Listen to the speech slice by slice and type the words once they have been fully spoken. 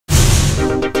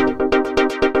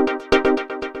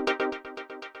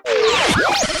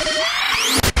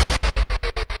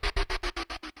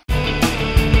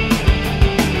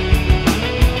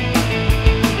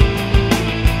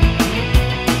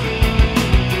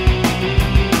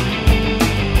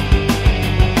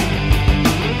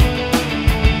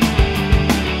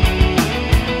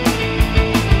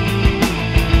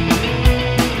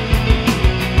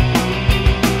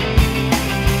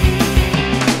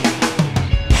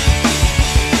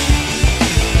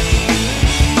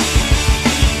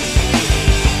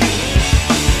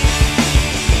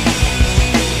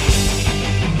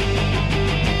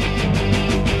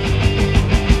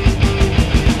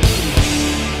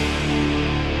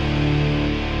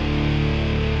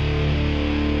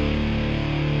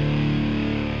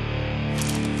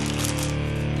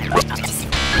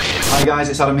Hi guys,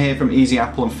 it's Adam here from Easy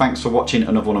Apple and thanks for watching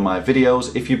another one of my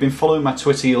videos. If you've been following my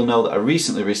Twitter, you'll know that I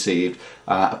recently received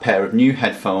a pair of new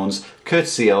headphones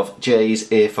courtesy of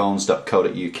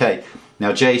jaysearphones.co.uk.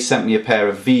 Now Jay sent me a pair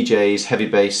of VJ's heavy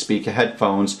bass speaker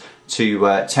headphones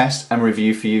to test and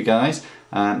review for you guys.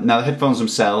 Now the headphones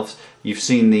themselves, you've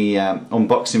seen the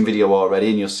unboxing video already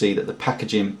and you'll see that the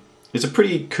packaging is a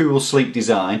pretty cool sleek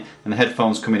design and the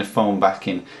headphones come in a foam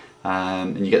backing.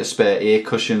 And you get the spare ear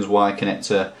cushions, wire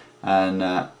connector and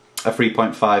a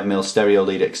 3.5mm stereo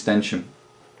lead extension.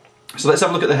 So let's have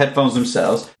a look at the headphones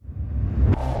themselves.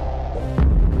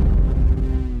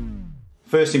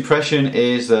 First impression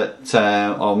is that,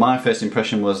 or my first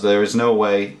impression was there is no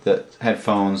way that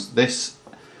headphones this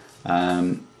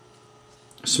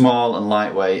small and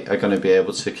lightweight are going to be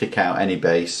able to kick out any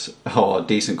bass or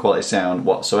decent quality sound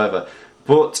whatsoever.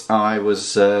 But I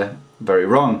was very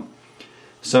wrong.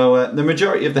 So the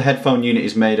majority of the headphone unit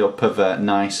is made up of a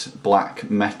nice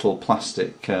black metal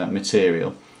plastic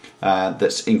material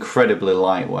that's incredibly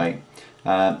lightweight.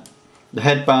 The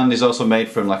headband is also made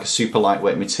from like a super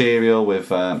lightweight material with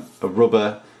a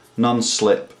rubber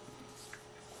non-slip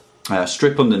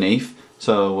strip underneath,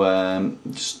 so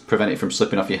just prevent it from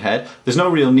slipping off your head. There's no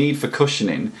real need for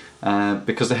cushioning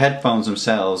because the headphones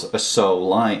themselves are so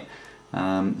light.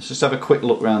 Let's just have a quick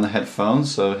look around the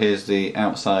headphones. So here's the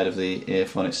outside of the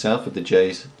earphone itself with the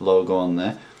J's logo on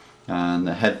there, and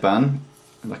the headband,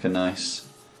 like a nice,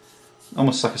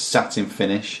 almost like a satin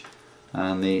finish,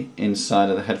 and the inside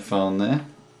of the headphone there,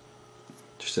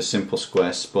 just a simple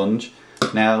square sponge.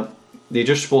 Now the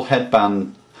adjustable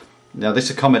headband, now this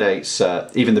accommodates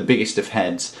even the biggest of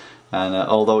heads, and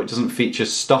although it doesn't feature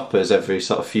stoppers every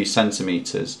sort of few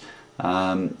centimetres,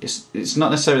 it's not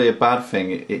necessarily a bad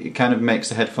thing. It kind of makes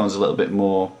the headphones a little bit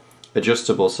more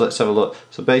adjustable. So let's have a look.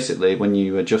 So basically when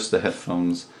you adjust the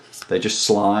headphones, they just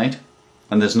slide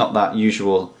and there's not that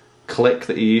usual click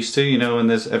that you're used to, you know, and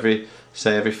there's every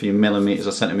few millimetres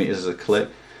or centimetres there's a click.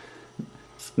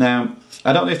 Now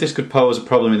I don't know if this could pose a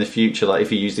problem in the future, like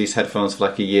if you use these headphones for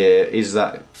like a year, is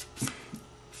that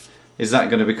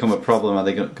going to become a problem? Are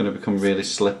they going to become really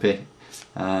slippy?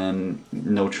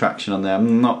 No traction on there.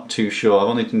 I'm not too sure. I've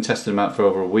only been testing them out for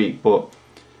over a week, but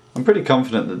I'm pretty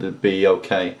confident that they'd be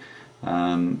okay.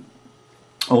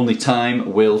 Only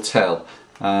time will tell.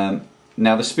 Now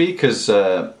the speakers,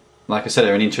 like I said,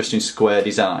 are an interesting square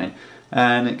design,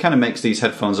 and it kind of makes these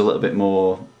headphones a little bit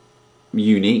more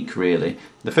unique, really.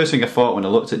 The first thing I thought when I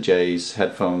looked at Jay's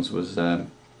headphones was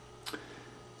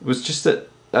just that,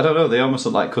 I don't know, they almost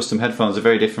look like custom headphones. They're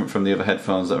very different from the other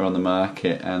headphones that are on the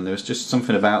market, and there was just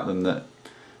something about them that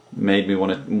made me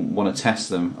want to test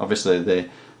them. Obviously they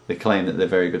claim that they're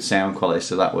very good sound quality,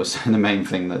 so that was the main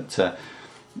thing that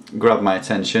grabbed my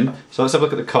attention. So let's have a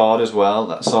look at the cord as well.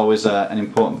 That's always an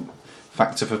important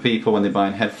factor for people when they're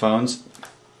buying headphones.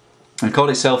 The cord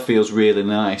itself feels really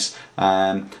nice,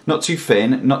 not too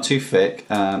thin, not too thick.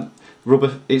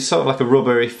 Rubber. It's sort of like a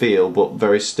rubbery feel, but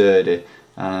very sturdy.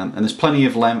 And there's plenty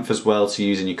of length as well to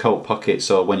use in your coat pockets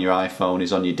or when your iPhone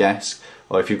is on your desk,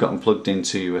 or if you've got them plugged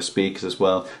into speakers as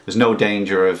well. There's no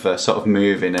danger of sort of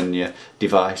moving and your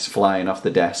device flying off the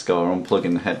desk or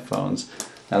unplugging the headphones.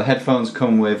 Now the headphones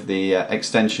come with the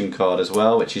extension cord as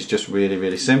well, which is just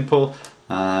really simple.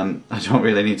 I don't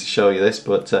really need to show you this,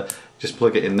 but just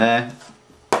plug it in there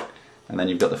and then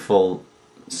you've got the full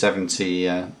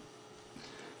 70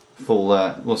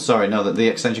 well sorry, no, the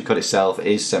extension cord itself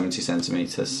is 70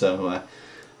 centimeters. So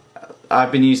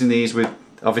I've been using these with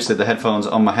obviously the headphones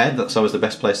on my head. That's always the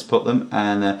best place to put them,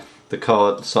 and the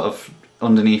cord sort of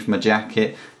underneath my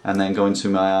jacket, and then going to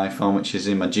my iPhone, which is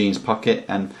in my jeans pocket.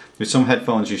 And with some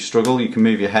headphones you struggle, you can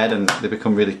move your head and they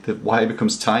become really, the wire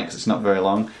becomes tight because it's not very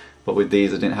long, but with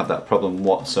these I didn't have that problem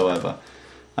whatsoever.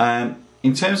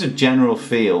 In terms of general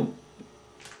feel,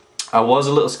 I was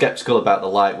a little skeptical about the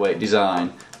lightweight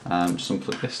design, Just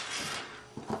unplug this.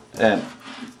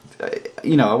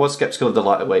 You know, I was sceptical of the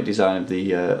lightweight design of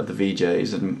the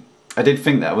VJs, and I did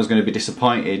think that I was going to be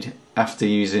disappointed after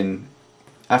using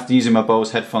my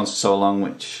Bose headphones for so long.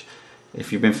 Which,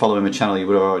 if you've been following my channel, you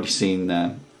would have already seen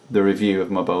the review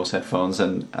of my Bose headphones.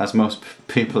 And as most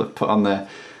people have put on there,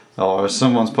 or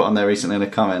someone's put on there recently in a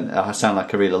comment, I sound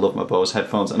like I really love my Bose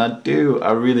headphones, and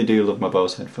I really do love my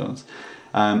Bose headphones.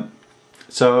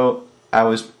 So I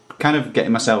was kind of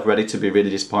getting myself ready to be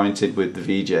really disappointed with the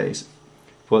VJs.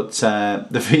 But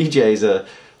the VJs are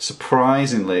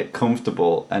surprisingly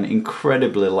comfortable and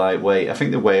incredibly lightweight. I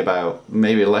think they weigh about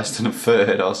maybe less than a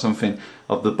third or something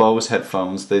of the Bose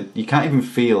headphones. You can't even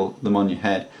feel them on your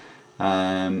head.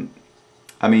 I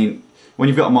mean, when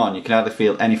you've got them on, you can hardly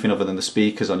feel anything other than the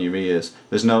speakers on your ears.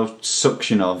 There's no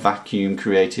suction or vacuum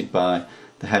created by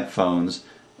the headphones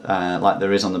like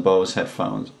there is on the Bose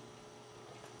headphones.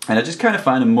 And I just kind of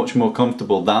find them much more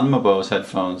comfortable than my Bose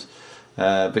headphones.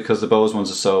 Because the Bose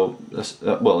ones are so,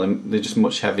 well, they're just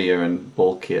much heavier and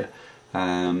bulkier.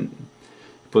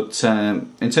 But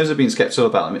in terms of being sceptical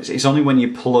about them, it's only when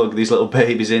you plug these little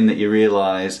babies in that you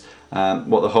realise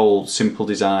what the whole simple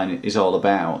design is all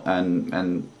about.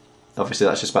 And obviously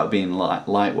that's just about being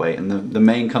lightweight, and the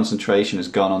main concentration has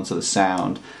gone onto the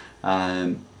sound.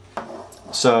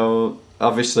 So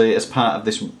obviously, as part of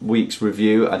this week's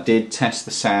review, I did test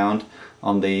the sound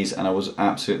on these, and I was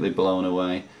absolutely blown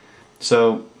away.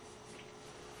 So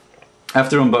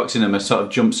after unboxing them, I sort of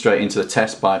jumped straight into the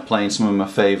test by playing some of my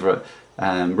favourite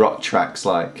rock tracks,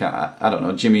 like I don't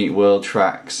know, Jimmy Eat World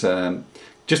tracks,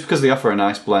 just because they offer a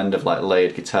nice blend of like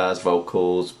layered guitars,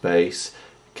 vocals, bass,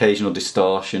 occasional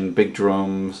distortion, big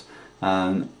drums,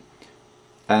 and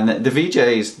the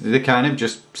VJs, they kind of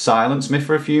just silenced me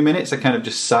for a few minutes. I kind of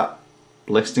just sat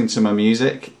listening to my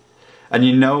music. And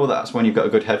you know that's when you've got a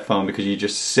good headphone, because you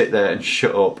just sit there and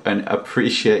shut up and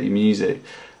appreciate your music.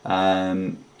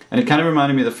 And it kind of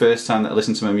reminded me of the first time that I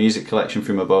listened to my music collection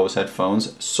through my Bose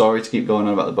headphones. Sorry to keep going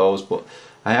on about the Bose, but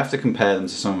I have to compare them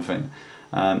to something.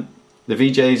 The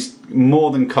VJs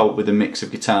more than cope with a mix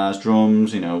of guitars,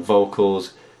 drums, you know,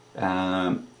 vocals,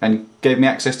 and gave me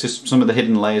access to some of the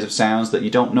hidden layers of sounds that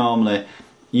you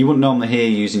wouldn't normally hear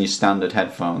using your standard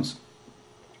headphones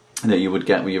that you would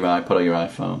get with your iPod or your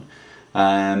iPhone.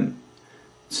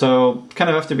 So kind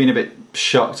of after being a bit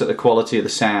shocked at the quality of the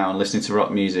sound listening to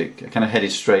rock music, I kind of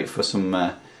headed straight for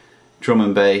some drum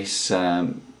and bass.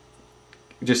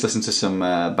 Just listened to some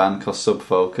band called Sub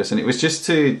Focus, and it was just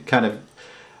to kind of,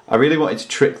 I really wanted to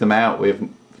trick them out with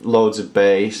loads of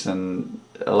bass and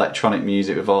electronic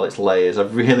music with all its layers. I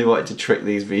really wanted to trick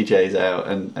these VJs out,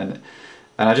 and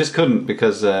I just couldn't,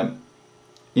 because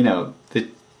you know,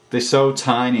 they're so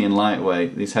tiny and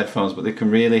lightweight, these headphones, but they can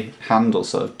really handle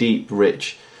sort of deep,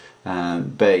 rich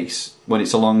bass when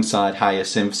it's alongside higher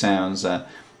synth sounds.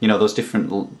 You know, those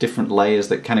different layers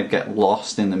that kind of get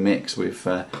lost in the mix with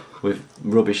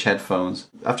rubbish headphones.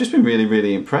 I've just been really,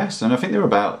 really impressed, and I think they're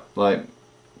about like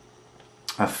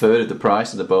a third of the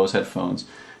price of the Bose headphones,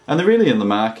 and they're really in the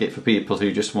market for people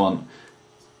who just want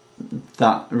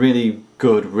that really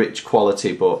good, rich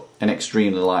quality but an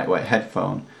extremely lightweight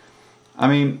headphone. I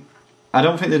mean, I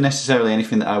don't think there's necessarily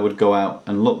anything that I would go out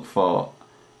and look for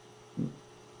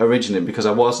originally, because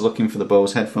I was looking for the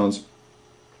Bose headphones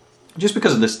just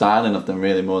because of the styling of them,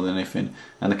 really, more than anything,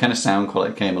 and the kind of sound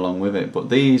quality came along with it. But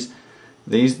these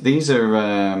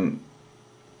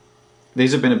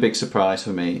have been a big surprise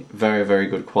for me. Very, very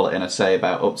good quality, and I'd say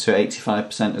about up to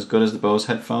 85% as good as the Bose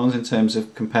headphones in terms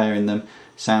of comparing them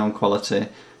sound quality.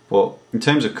 But in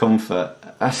terms of comfort,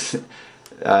 the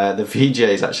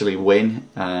VJs actually win,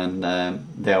 and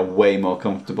they are way more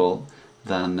comfortable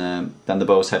than the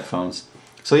Bose headphones.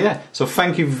 So yeah, so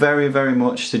thank you very, very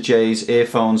much to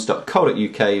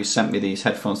jaysearphones.co.uk who sent me these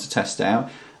headphones to test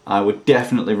out. I would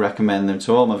definitely recommend them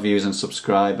to all my viewers and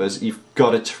subscribers. You've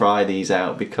got to try these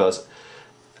out, because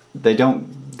they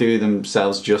don't do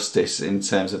themselves justice in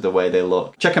terms of the way they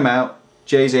look. Check them out,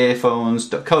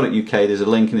 jaysearphones.co.uk. There's a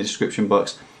link in the description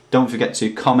box. Don't forget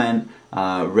to comment,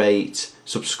 rate,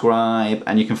 subscribe,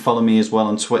 and you can follow me as well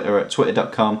on Twitter at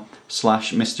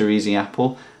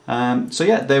twitter.com/MrEasyApple. So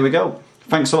yeah, there we go.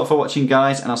 Thanks a lot for watching,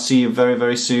 guys, and I'll see you very,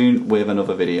 very soon with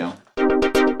another video.